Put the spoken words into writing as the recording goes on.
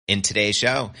In today's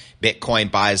show,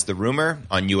 Bitcoin buys the rumor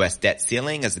on U.S. debt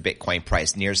ceiling as the Bitcoin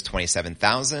price nears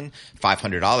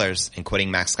 $27,500. And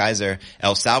quoting Max Kaiser,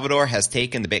 El Salvador has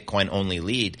taken the Bitcoin-only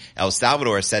lead. El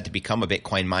Salvador is set to become a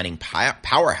Bitcoin mining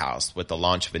powerhouse with the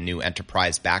launch of a new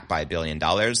enterprise backed by $1 billion,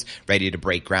 ready to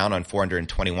break ground on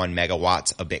 421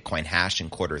 megawatts of Bitcoin hash in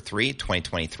Q3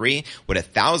 2023 with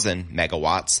 1,000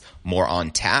 megawatts more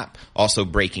on tap. Also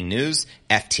breaking news,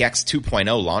 FTX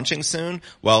 2.0 launching soon.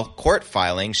 Well, court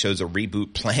filing shows a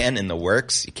reboot plan in the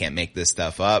works. You can't make this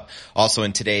stuff up. Also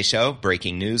in today's show,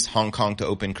 breaking news, Hong Kong to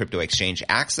open crypto exchange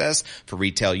access for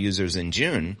retail users in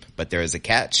June, but there is a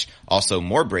catch. Also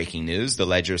more breaking news, the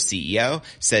Ledger CEO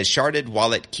says sharded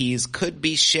wallet keys could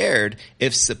be shared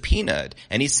if subpoenaed.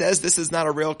 And he says this is not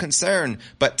a real concern,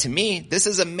 but to me, this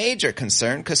is a major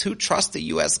concern because who trusts the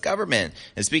U.S. government?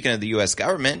 And speaking of the U.S.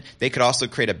 government, they could also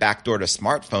create a backdoor to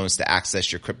smartphones to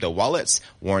access your crypto wallets,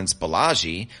 warns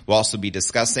Balaji. We'll also be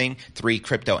discussing 3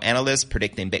 crypto analysts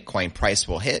predicting Bitcoin price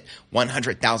will hit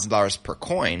 $100,000 per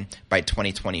coin by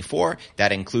 2024.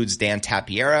 That includes Dan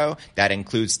Tapiero. That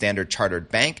includes Standard Chartered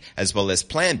Bank, as well as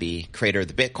Plan B, creator of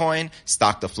the Bitcoin,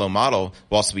 Stock to Flow model.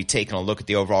 We'll also be taking a look at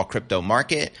the overall crypto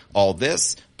market. All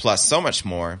this, plus so much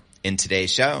more in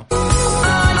today's show.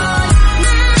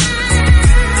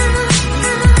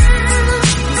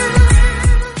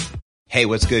 Hey,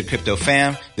 what's good, crypto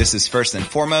fam? This is first and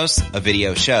foremost a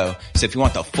video show. So if you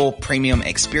want the full premium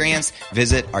experience,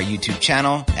 visit our YouTube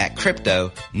channel at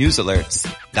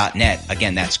cryptonewsalerts.net.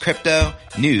 Again, that's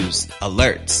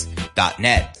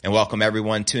cryptonewsalerts.net. And welcome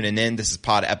everyone tuning in. This is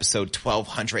pod episode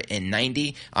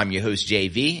 1290. I'm your host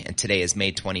JV, and today is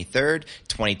May 23rd,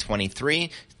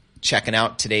 2023. Checking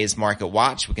out today's market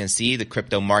watch, we can see the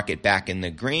crypto market back in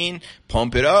the green.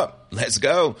 Pump it up. Let's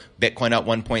go. Bitcoin up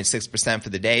 1.6% for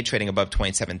the day, trading above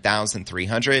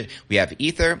 27,300. We have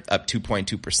Ether up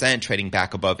 2.2%, trading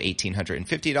back above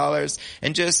 $1,850,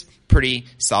 and just pretty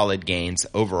solid gains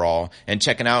overall. And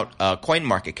checking out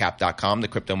coinmarketcap.com, the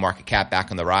crypto market cap back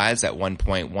on the rise at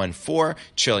 $1.14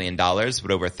 trillion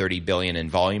with over 30 billion in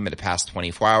volume in the past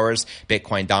 24 hours.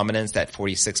 Bitcoin dominance at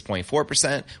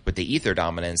 46.4% with the Ether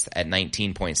dominance at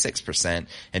 19.6%.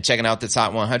 And checking out the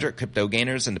top 100 crypto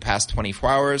gainers in the past 24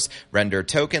 hours, Render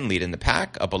token leading the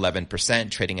pack up 11%,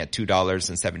 trading at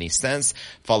 $2.70,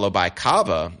 followed by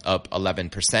Kava up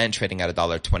 11%, trading at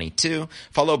 $1.22,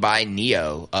 followed by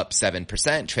Neo up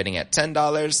 7%, trading at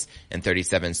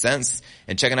 $10.37.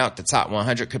 And checking out the top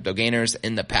 100 crypto gainers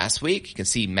in the past week, you can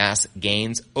see mass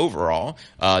gains overall.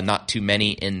 Not too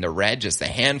many in the red, just a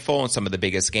handful. And some of the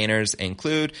biggest gainers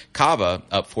include Kava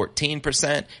up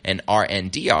 14% and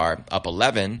RNDR up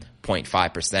 11%.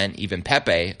 0.5%, even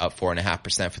Pepe up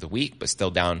 4.5% for the week, but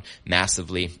still down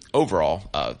massively overall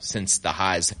since the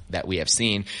highs that we have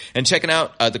seen. And checking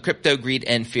out the Crypto Greed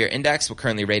and Fear Index, we're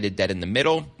currently rated dead in the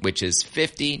middle, which is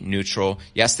 50, neutral.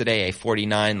 Yesterday a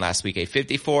 49, last week a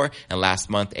 54, and last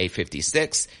month a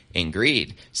 56 in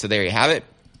greed. So there you have it.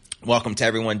 Welcome to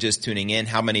everyone just tuning in.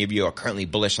 How many of you are currently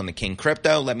bullish on the King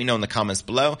Crypto? Let me know in the comments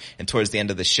below. And towards the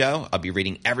end of the show, I'll be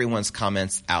reading everyone's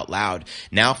comments out loud.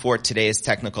 Now for today's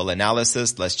technical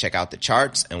analysis, let's check out the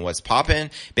charts and what's popping.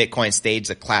 Bitcoin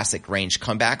staged a classic range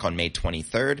comeback on May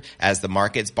 23rd as the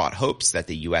markets bought hopes that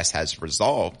the U.S. has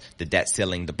resolved the debt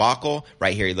ceiling debacle.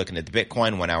 Right here, you're looking at the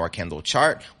Bitcoin 1-hour candle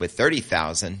chart with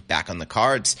 30,000 back on the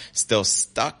cards, still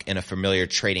stuck in a familiar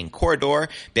trading corridor.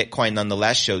 Bitcoin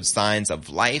nonetheless showed signs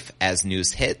of life as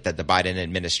news hit that the Biden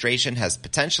administration has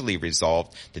potentially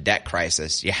resolved the debt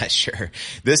crisis. Yeah, sure.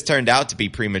 This turned out to be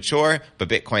premature, but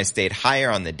Bitcoin stayed higher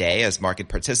on the day as market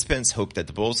participants hoped that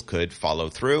the bulls could follow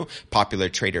through. Popular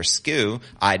trader Skew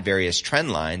eyed various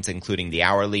trend lines, including the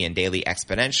hourly and daily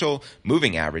exponential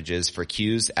moving averages for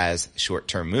Qs as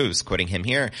short-term moves. Quoting him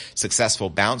here, successful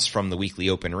bounce from the weekly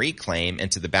open reclaim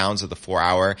into the bounds of the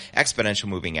 4-hour exponential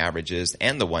moving averages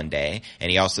and the 1-day.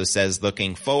 And he also says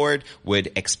looking forward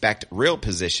would expect real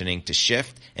positioning to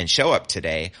shift and show up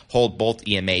today. Hold both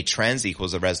EMA trends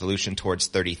equals a resolution towards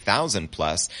 30,000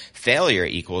 plus. Failure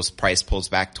equals price pulls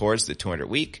back towards the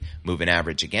 200-week moving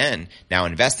average again. Now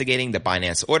investigating the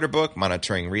Binance order book,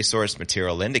 monitoring resource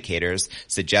material indicators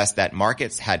suggest that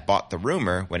markets had bought the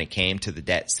rumor when it came to the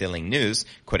debt ceiling news.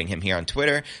 Quoting him here on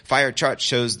Twitter, Fire chart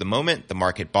shows the moment the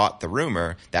market bought the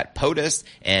rumor that POTUS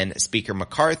and Speaker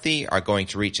McCarthy are going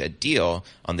to reach a deal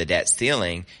on the debt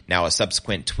ceiling. Now a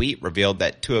subsequent tweet revealed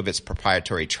that two of its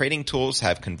proprietary trading tools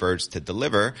have converged to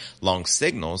deliver long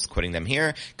signals. Quoting them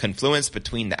here, confluence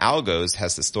between the algos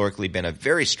has historically been a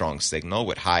very strong signal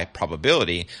with high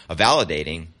probability of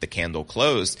validating the candle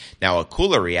close. Now, a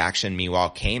cooler reaction, meanwhile,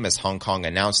 came as Hong Kong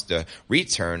announced the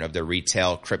return of the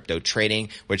retail crypto trading,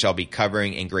 which I'll be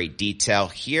covering in great detail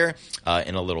here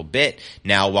in a little bit.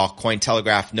 Now, while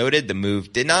Cointelegraph noted the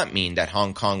move did not mean that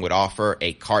Hong Kong would offer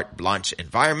a carte blanche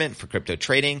environment for crypto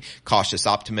trading, cautious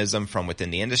optimism from within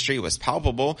the industry was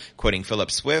palpable. Quoting Philip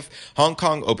Swift, Hong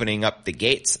Kong opening up the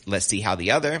gates. Let's see how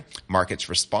the other markets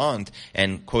respond.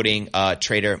 And quoting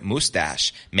trader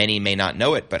Mustache, many may not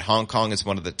know it, but Hong Kong is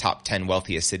one of the top 10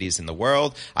 wealthiest cities in the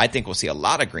world. I think we'll see a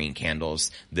lot of green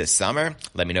candles this summer.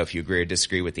 Let me know if you agree or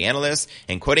disagree with the analyst.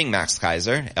 And quoting Max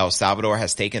Kaiser, El Salvador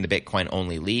has taken the Bitcoin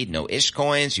only lead. No ish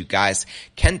coins. You guys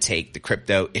can take the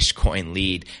crypto ish coin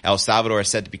lead. El Salvador is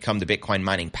said to become the Bitcoin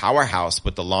mining powerhouse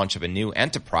with the launch of a new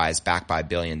enterprise backed by $1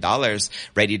 billion,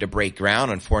 ready to break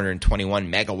ground on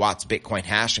 421 megawatts Bitcoin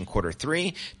hash in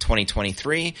Q3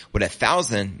 2023 with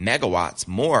 1,000 megawatts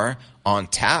more on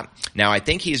tap. Now, I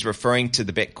think he's referring to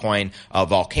the Bitcoin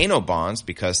volcano bonds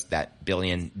because that $1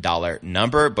 billion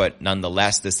number, but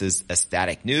nonetheless, this is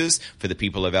ecstatic news for the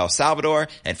people of El Salvador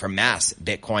and for mass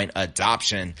Bitcoin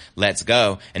adoption. Let's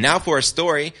go. And now for a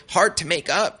story hard to make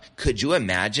up. Could you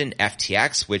imagine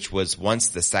FTX, which was once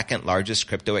the second largest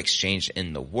crypto exchange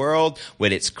in the world,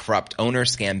 with its corrupt owner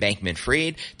Scam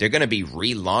Bankman-Fried, they're going to be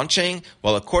relaunching?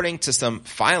 Well, according to some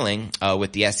filing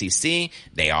with the SEC,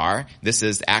 they are. This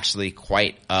is actually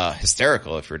quite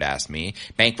hysterical, if you were to ask me.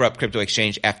 Bankrupt crypto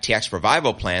exchange FTX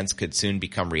revival plans could soon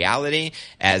become reality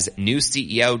as new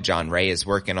CEO John Ray is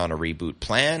working on a reboot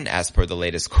plan as per the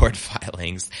latest court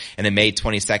filings. In a May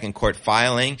 22nd court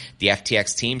filing, the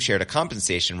FTX team shared a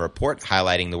compensation report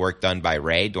highlighting the work done by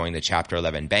Ray during the Chapter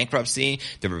 11 bankruptcy.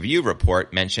 The review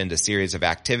report mentioned a series of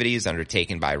activities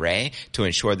undertaken by Ray to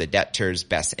ensure the debtors'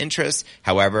 best interests.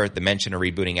 However, the mention of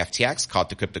rebooting FTX caught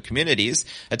the crypto community's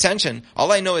attention.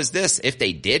 All I know is this: if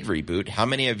they did reboot, how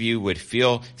many of you would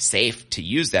feel safe to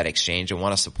use that exchange and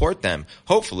want to support them?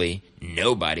 Hopefully,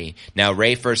 nobody. Now,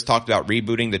 Ray first talked about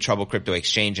rebooting the troubled crypto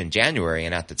exchange in January,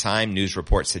 and at the time, news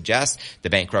reports suggest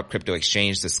the bankrupt crypto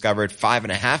exchange discovered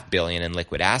 $5.5 billion in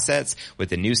liquid assets, with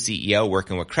the new CEO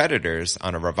working with creditors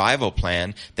on a revival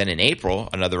plan. Then in April,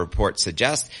 another report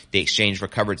suggests the exchange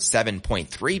recovered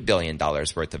 $7.3 billion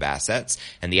worth of assets,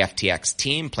 and the FTX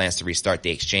team plans to restart the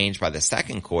exchange by the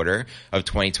second quarter of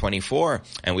 2024.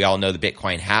 And we all know the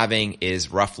Bitcoin halving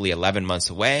is roughly 11 months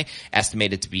away,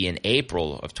 estimated to be in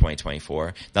April of 2024.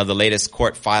 Now, the latest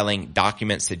court filing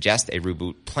documents suggest a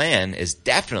reboot plan is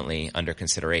definitely under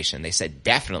consideration. They said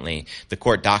definitely. The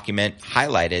court document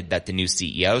highlighted that the new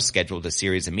CEO scheduled a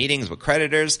series of meetings with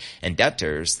creditors and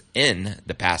debtors in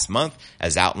the past month,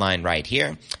 as outlined right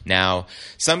here. Now,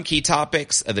 some key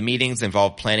topics of the meetings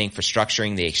involve planning for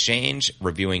structuring the exchange,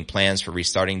 reviewing plans for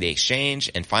restarting the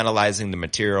exchange, and finalizing the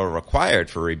material required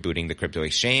for rebooting the crypto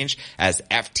exchange as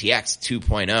FTX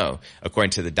 2.0.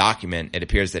 According to the document, it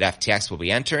appears that FTX will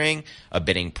be entering a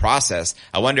bidding process.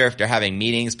 I wonder if they're having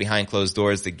meetings behind closed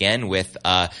doors again with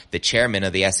the chairman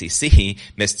of the SEC,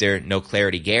 Mr. No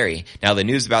Clarity Gary. Now, the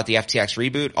news about the FTX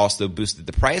reboot also boosted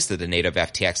the price of the native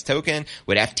FTX token,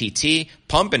 with FTT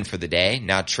pumping for the day,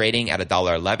 now trading at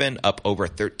 $1.11, up over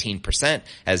 13%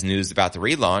 as news about the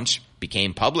relaunch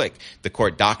became public. The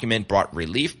court document brought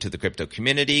relief to the crypto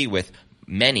community, with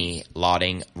many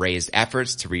lauding Ray's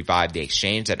efforts to revive the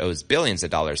exchange that owes billions of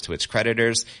dollars to its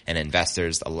creditors and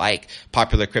investors alike.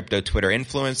 Popular crypto Twitter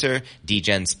influencer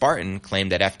Degen Spartan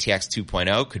claimed that FTX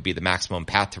 2.0 could be the maximum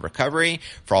path to recovery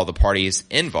for all the parties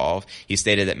involved. He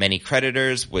stated that many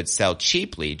creditors would sell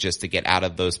cheaply just to get out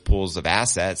of those pools of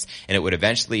assets, and it would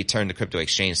eventually turn the crypto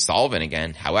exchange solvent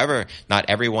again. However, not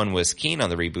everyone was keen on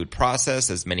the reboot process,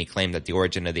 as many claimed that the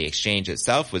origin of the exchange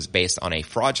itself was based on a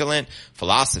fraudulent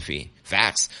philosophy.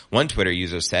 Facts. One Twitter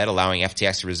user said allowing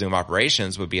FTX to resume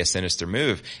operations would be a sinister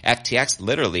move. FTX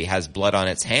literally has blood on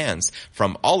its hands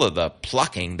from all of the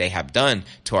plucking they have done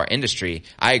to our industry.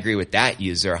 I agree with that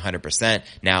user 100%.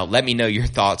 Now, let me know your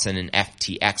thoughts on an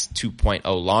FTX 2.0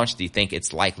 launch. Do you think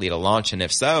it's likely to launch? And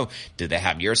if so, do they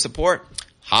have your support?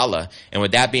 Holla. And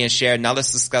with that being shared, now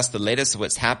let's discuss the latest of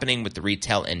what's happening with the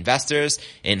retail investors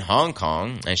in Hong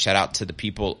Kong. And shout out to the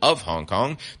people of Hong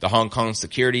Kong. The Hong Kong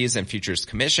Securities and Futures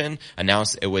Commission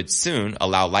announced it would soon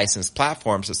allow licensed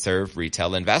platforms to serve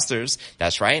retail investors.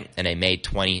 That's right. In a May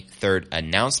 23rd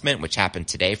announcement, which happened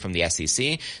today from the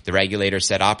SEC, the regulator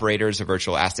said operators of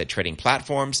virtual asset trading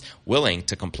platforms willing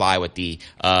to comply with the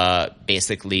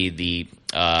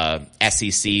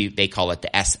SEC, they call it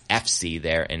the SFC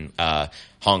there in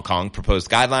Hong Kong proposed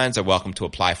guidelines are welcome to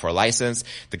apply for a license.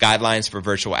 The guidelines for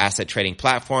virtual asset trading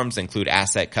platforms include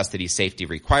asset custody safety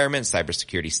requirements,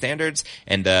 cybersecurity standards,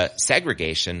 and the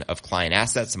segregation of client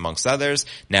assets, amongst others.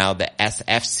 Now, the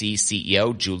SFC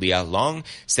CEO, Julia Long,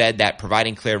 said that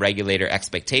providing clear regulator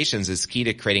expectations is key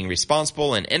to creating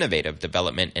responsible and innovative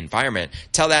development environment.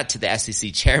 Tell that to the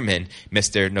SEC chairman,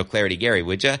 Mr. No Clarity Gary,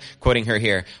 would you? Quoting her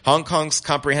here, Hong Kong's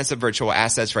comprehensive virtual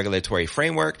assets regulatory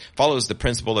framework follows the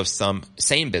principle of some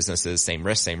same businesses, same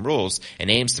risks, same rules,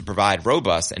 and aims to provide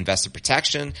robust investor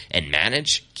protection and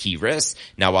manage key risks.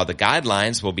 Now, while the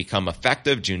guidelines will become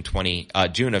effective June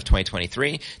of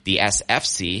 2023, the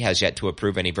SFC has yet to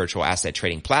approve any virtual asset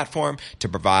trading platform to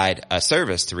provide a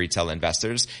service to retail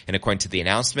investors. And according to the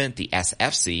announcement, the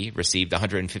SFC received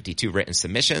 152 written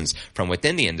submissions from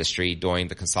within the industry during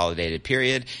the consolidated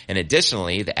period. And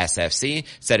additionally, the SFC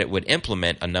said it would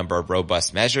implement a number of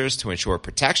robust measures to ensure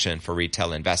protection for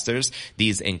retail investors.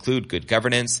 These include good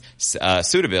governance,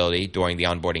 suitability during the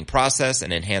onboarding process,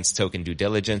 and enhanced token due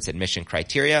diligence admission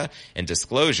criteria and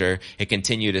disclosure. It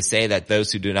continued to say that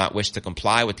those who do not wish to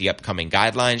comply with the upcoming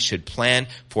guidelines should plan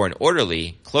for an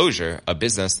orderly closure of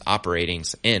business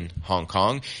operatings in Hong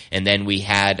Kong. And then we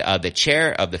had the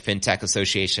chair of the FinTech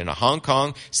Association of Hong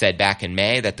Kong said back in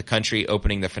May that the country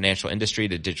opening the financial industry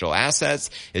to digital assets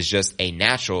is just a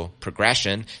natural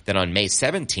progression. Then on May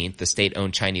 17th, the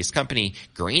state-owned Chinese company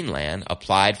Greenland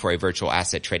applied for a virtual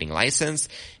asset trading license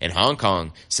in Hong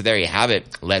Kong. So there you have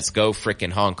it. Let's go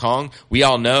frickin' Hong Kong. We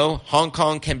all know Hong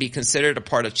Kong can be considered a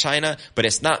part of China, but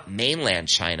it's not mainland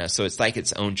China, so it's like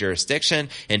its own jurisdiction.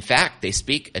 In fact, they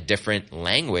speak a different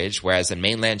language, whereas in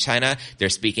mainland China, they're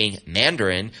speaking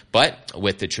Mandarin, but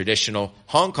with the traditional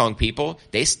Hong Kong people,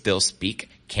 they still speak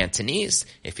Cantonese.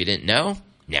 If you didn't know,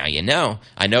 now you know.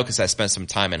 I know because I spent some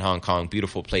time in Hong Kong.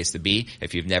 Beautiful place to be.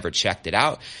 If you've never checked it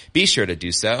out, be sure to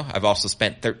do so. I've also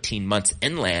spent 13 months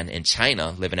inland in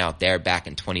China, living out there back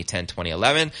in 2010,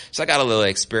 2011. So I got a little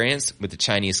experience with the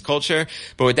Chinese culture.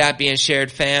 But with that being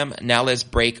shared, fam, now let's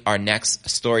break our next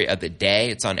story of the day.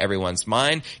 It's on everyone's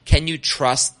mind. Can you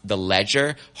trust the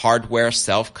Ledger hardware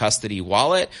self-custody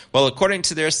wallet? Well, according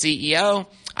to their CEO,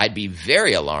 I'd be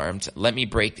very alarmed. Let me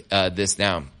break this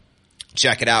down.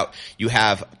 Check it out. You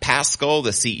have Pascal,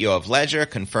 the CEO of Ledger,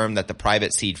 confirmed that the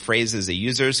private seed phrases of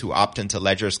users who opt into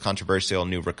Ledger's controversial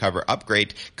new Recover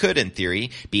upgrade could, in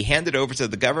theory, be handed over to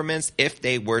the governments if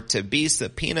they were to be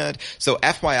subpoenaed. So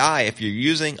FYI, if you're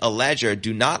using a Ledger,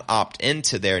 do not opt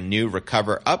into their new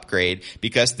Recover upgrade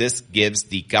because this gives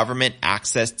the government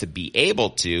access to be able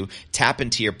to tap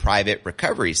into your private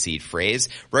recovery seed phrase,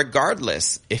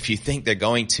 regardless if you think they're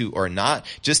going to or not.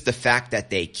 Just the fact that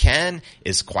they can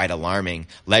is quite alarming.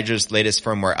 Ledger's latest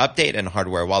firmware update and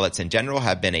hardware wallets in general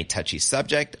have been a touchy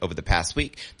subject over the past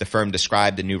week. The firm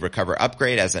described the new Recover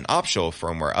upgrade as an optional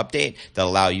firmware update that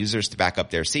allow users to back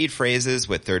up their seed phrases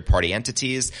with third-party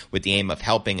entities with the aim of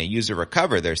helping a user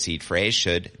recover their seed phrase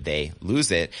should they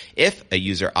lose it. If a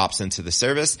user opts into the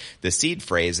service, the seed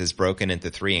phrase is broken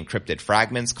into 3 encrypted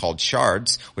fragments called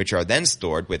shards, which are then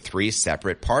stored with 3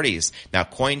 separate parties. Now,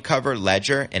 CoinCover,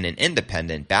 Ledger, and an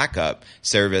independent backup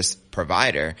service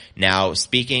provider. Now,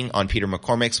 speaking on Peter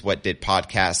McCormick's What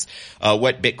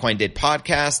Bitcoin Did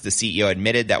podcast, the CEO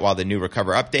admitted that while the new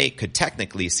Recover update could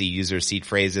technically see user seed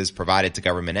phrases provided to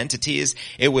government entities,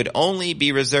 it would only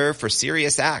be reserved for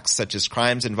serious acts such as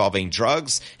crimes involving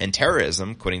drugs and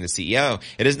terrorism, quoting the CEO.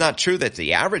 It is not true that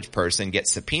the average person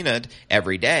gets subpoenaed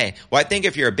every day. Well, I think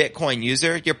if you're a Bitcoin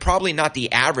user, you're probably not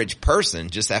the average person,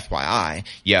 just FYI.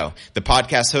 The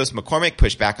podcast host McCormick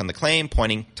pushed back on the claim,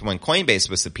 pointing to when Coinbase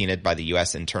was subpoenaed by the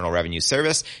U.S. Internal Revenue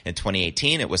Service in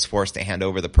 2018. It was forced to hand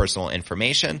over the personal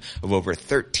information of over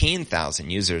 13,000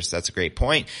 users. That's a great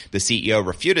point. The CEO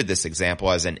refuted this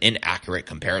example as an inaccurate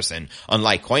comparison.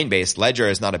 Unlike Coinbase, Ledger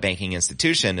is not a banking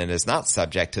institution and is not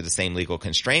subject to the same legal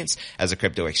constraints as a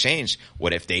crypto exchange.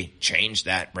 What if they changed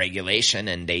that regulation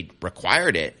and they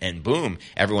required it and boom,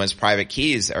 everyone's private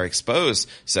keys are exposed?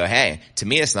 So hey, to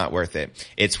me it's not worth it.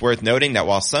 It's worth noting that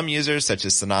while some users such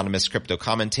as synonymous crypto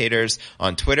commentators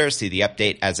on Twitter see the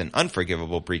update as an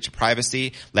unforgivable breach of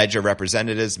privacy, Ledger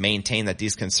representatives maintain that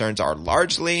these concerns are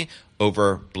largely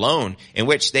overblown, in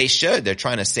which they should. They're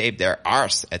trying to save their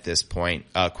arse at this point.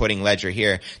 Quoting Ledger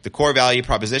here, the core value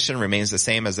proposition remains the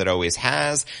same as it always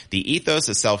has. The ethos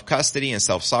of self-custody and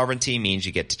self-sovereignty means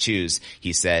you get to choose,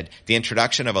 he said. The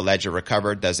introduction of a Ledger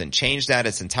Recover doesn't change that.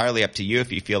 It's entirely up to you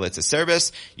if you feel it's a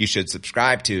service you should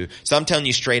subscribe to. So I'm telling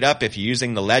you straight up, if you're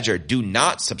using the Ledger, do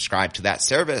not subscribe to that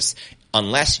service.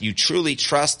 unless you truly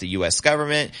trust the U.S.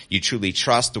 government, you truly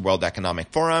trust the World Economic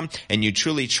Forum, and you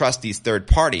truly trust these third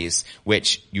parties,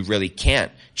 which you really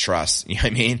can't trust. You know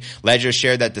what I mean? Ledger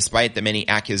shared that despite the many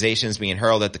accusations being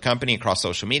hurled at the company across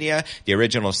social media, the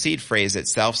original seed phrase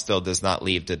itself still does not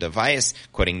leave the device.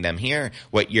 Quoting them here,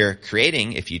 what you're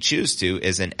creating, if you choose to,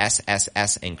 is an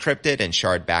SSS encrypted and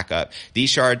shard backup. These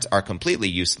shards are completely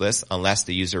useless unless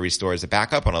the user restores a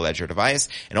backup on a Ledger device,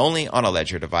 and only on a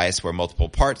Ledger device where multiple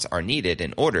parts are needed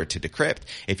in order to decrypt.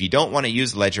 If you don't want to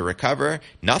use Ledger Recover,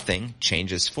 nothing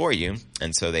changes for you.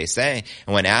 And so they say.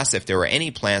 And when asked if there were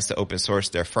any plans to open source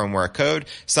their firmware code,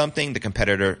 something the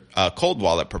competitor cold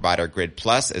wallet provider Grid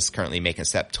Plus is currently making a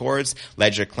step towards,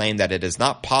 Ledger claimed that it is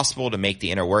not possible to make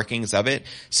the inner workings of it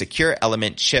secure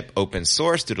element chip open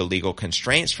source due to legal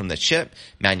constraints from the chip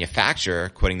manufacturer.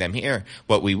 Quoting them here,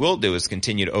 what we will do is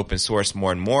continue to open source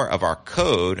more and more of our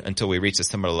code until we reach a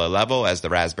similar level as the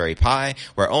Raspberry Pi,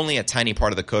 where only a tiny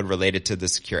part of the code related to the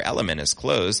secure element is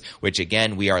closed, which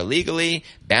again, we are legally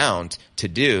bound to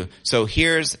do. So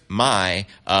here's my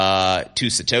 2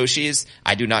 Satoshis.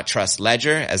 I do not trust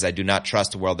Ledger, as I do not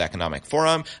trust the World Economic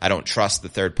Forum. I don't trust the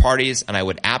third parties, and I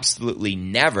would absolutely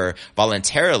never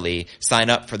voluntarily sign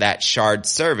up for that shard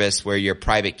service where your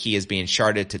private key is being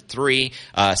sharded to 3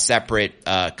 separate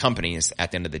companies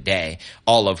at the end of the day,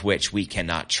 all of which we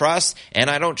cannot trust. And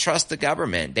I don't trust the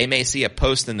government. They may see a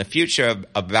post in the future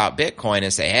about Bitcoin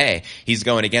and say, hey, he's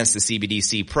going against the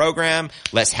CBDC program.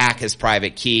 Let's hack his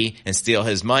private key and steal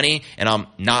his money. And I'm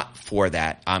not for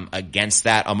that. I'm against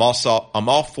that. I'm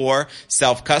all for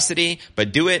self-custody,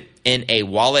 but do it in a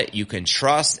wallet you can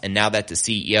trust. And now that the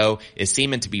CEO is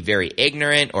seeming to be very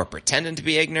ignorant or pretending to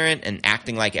be ignorant and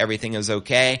acting like everything is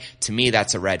okay, to me,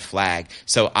 that's a red flag.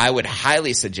 So I would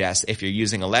highly suggest, if you're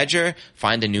using a Ledger,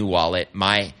 find a new wallet.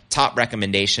 My top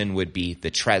recommendation would be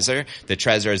the Trezor. The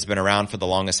Trezor has been around for the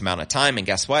longest amount of time, and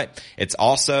guess what? It's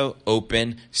also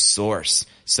open source.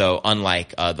 So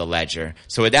unlike the Ledger.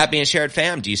 So with that being shared,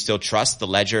 fam, do you still trust the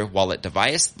Ledger wallet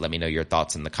device? Let me know your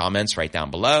thoughts in the comments right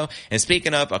down below. And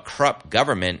speaking of a corrupt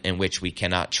government in which we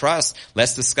cannot trust,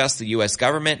 let's discuss the U.S.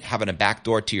 government having a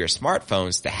backdoor to your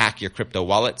smartphones to hack your crypto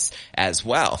wallets as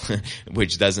well,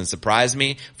 which doesn't surprise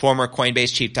me. Former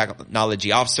Coinbase Chief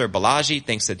Technology Officer Balaji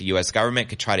thinks that the U.S. government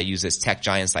could try to use its tech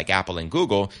giants like Apple and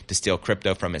Google to steal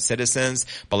crypto from its citizens.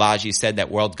 Balaji said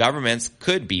that world governments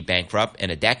could be bankrupt in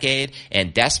a decade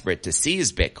and desperate to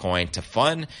seize Bitcoin to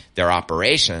fund their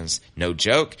operations. No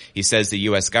joke. He says the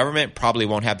U.S. government probably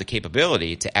won't have the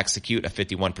capability to execute a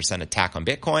 51% attack on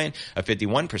Bitcoin. A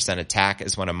 51% attack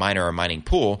is when a miner or mining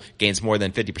pool gains more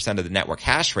than 50% of the network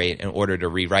hash rate in order to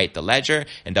rewrite the ledger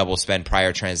and double spend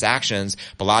prior transactions.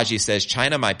 Balaji says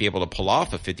China might be able to pull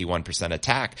off a 51%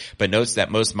 attack, but notes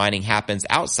that most mining happens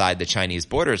outside the Chinese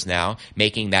borders now,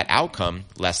 making that outcome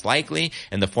less likely.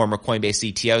 And the former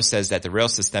Coinbase CTO says that the real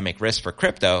systemic risk for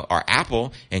crypto are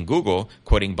Apple and Google,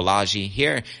 quoting Balaji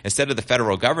here. Instead of the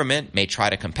federal government may try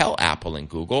to compel Apple and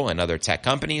Google and other tech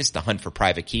companies to hunt for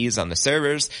private keys on the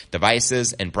servers,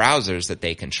 devices, and browsers that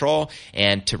they control,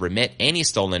 and to remit any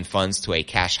stolen funds to a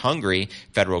cash-hungry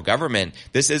federal government.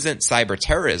 This isn't cyber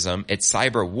terrorism, it's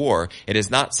cyber war. It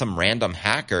is not some random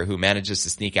hacker who manages to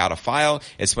sneak out a file.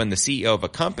 It's when the CEO of a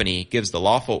company gives the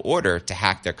lawful order to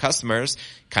hack their customers.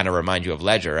 Kind of remind you of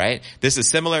Ledger, right? This is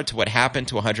similar to what happened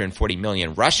to 140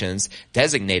 million Russians,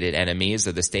 designated enemies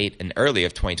of the state in early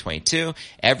of 2022.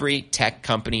 Every tech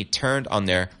company turned on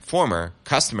their former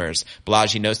customers.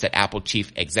 Balaji notes that Apple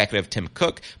chief executive Tim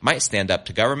Cook might stand up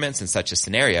to governments in such a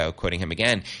scenario. Quoting him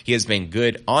again, he has been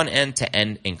good on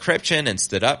end-to-end encryption and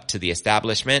stood up to the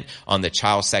establishment on the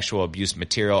child sexual abuse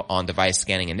material on device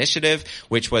scanning initiative,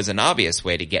 which was an obvious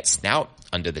way to get snout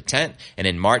under the tent. And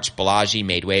in March, Balaji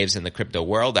made waves in the crypto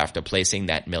world after placing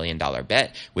that $1 million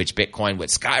bet, which Bitcoin would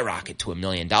skyrocket to $1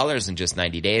 million in just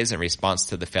 90 days in response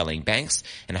to the failing banks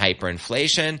and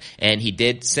hyperinflation. And he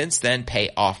did since then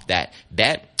pay off that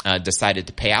bet. Decided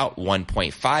to pay out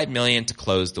 $1.5 million to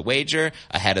close the wager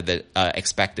ahead of the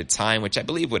expected time, which I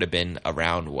believe would have been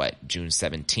around June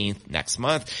 17th next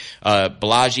month.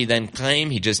 Balaji then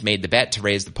claimed he just made the bet to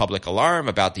raise the public alarm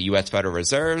about the U.S. Federal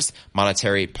Reserve's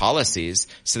monetary policies.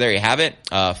 So there you have it,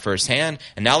 firsthand.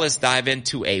 And now let's dive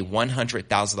into a $100,000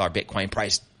 Bitcoin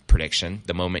price prediction,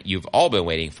 the moment you've all been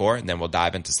waiting for, and then we'll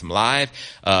dive into some live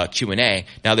Q&A.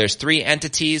 Now, there's 3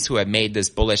 entities who have made this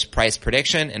bullish price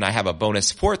prediction, and I have a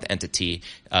bonus 4th entity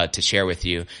to share with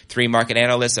you. 3 market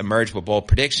analysts emerged with bold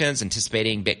predictions,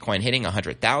 anticipating Bitcoin hitting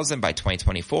 100,000 by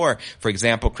 2024. For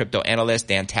example, crypto analyst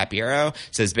Dan Tapiero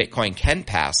says Bitcoin can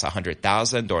pass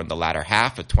 100,000 during the latter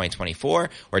half of 2024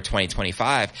 or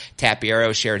 2025.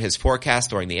 Tapiero shared his forecast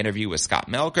during the interview with Scott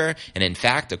Melker, and in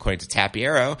fact, according to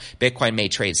Tapiero, Bitcoin may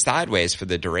trade sideways for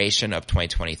the duration of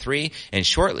 2023, and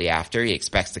shortly after, he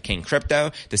expects the King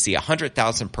Crypto to see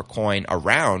 100,000 per coin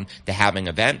around the halving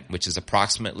event, which is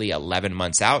approximately 11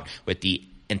 months out, with the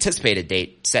anticipated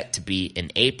date set to be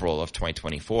in April of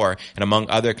 2024. And among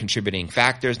other contributing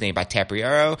factors named by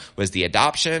Tapiero was the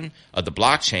adoption of the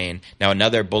blockchain. Now,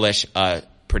 another bullish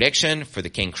prediction for the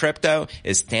King Crypto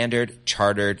is Standard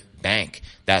Chartered Bank.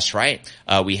 That's right.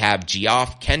 We have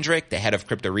Geoff Kendrick, the head of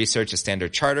crypto research at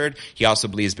Standard Chartered. He also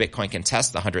believes Bitcoin can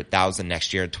test the 100,000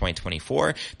 next year in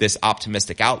 2024. This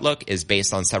optimistic outlook is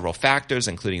based on several factors,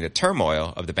 including the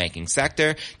turmoil of the banking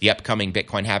sector, the upcoming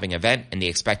Bitcoin halving event, and the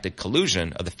expected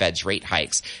collusion of the Fed's rate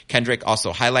hikes. Kendrick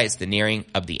also highlights the nearing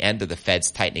of the end of the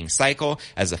Fed's tightening cycle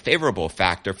as a favorable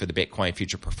factor for the Bitcoin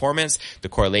future performance. The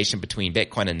correlation between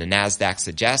Bitcoin and the Nasdaq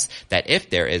suggests that if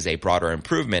there is a broader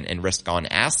improvement in risk-on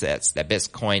assets, that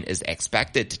Bitcoin is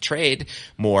expected to trade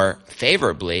more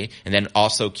favorably. And then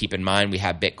also keep in mind we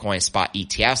have Bitcoin spot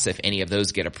ETFs. If any of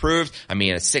those get approved, I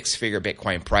mean, a 6-figure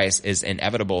Bitcoin price is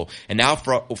inevitable. And now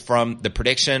from the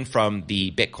prediction from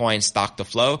the Bitcoin stock to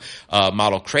flow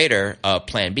model creator,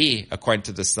 Plan B, according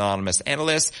to this anonymous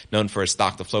analyst known for his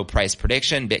stock to flow price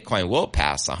prediction, Bitcoin will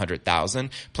pass 100,000.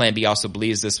 Plan B also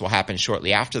believes this will happen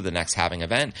shortly after the next halving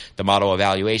event. The model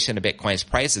evaluation of Bitcoin's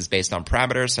price is based on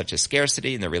parameters such as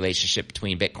scarcity and the relationship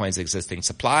between Bitcoin's existing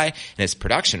supply and its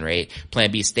production rate. Plan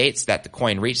B states that the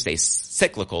coin reached a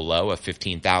cyclical low of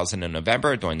 15,000 in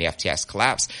November during the FTX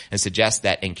collapse, and suggests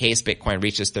that in case Bitcoin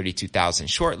reaches 32,000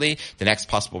 shortly, the next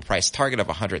possible price target of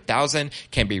 100,000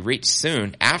 can be reached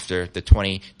soon after the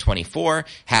 2024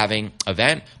 halving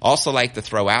event. Also like to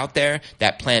throw out there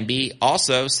that Plan B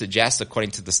also suggests,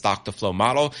 according to the stock to flow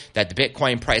model, that the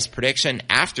Bitcoin price prediction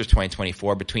after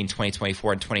 2024, between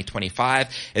 2024 and 2025,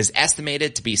 is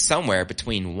estimated to be somewhere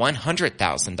between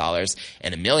 $100,000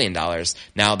 and $1 million.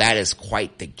 Now that is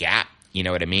quite the gap. You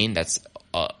know what I mean? That's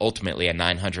ultimately a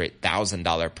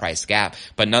 $900,000 price gap.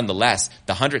 But nonetheless,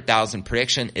 the 100,000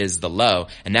 prediction is the low.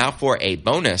 And now for a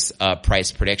bonus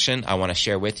price prediction, I want to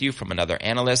share with you from another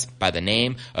analyst by the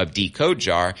name of Decode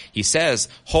Jar. He says,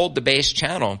 hold the base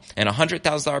channel, and $100,000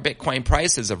 Bitcoin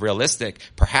price is a realistic,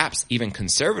 perhaps even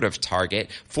conservative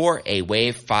target for a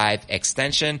Wave 5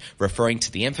 extension, referring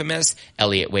to the infamous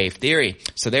Elliott Wave theory.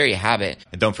 So there you have it.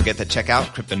 And don't forget to check out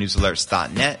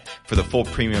cryptonewsalerts.net for the full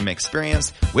premium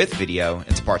experience with video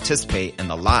and to participate in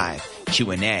the live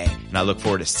Q&A. And I look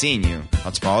forward to seeing you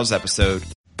on tomorrow's episode.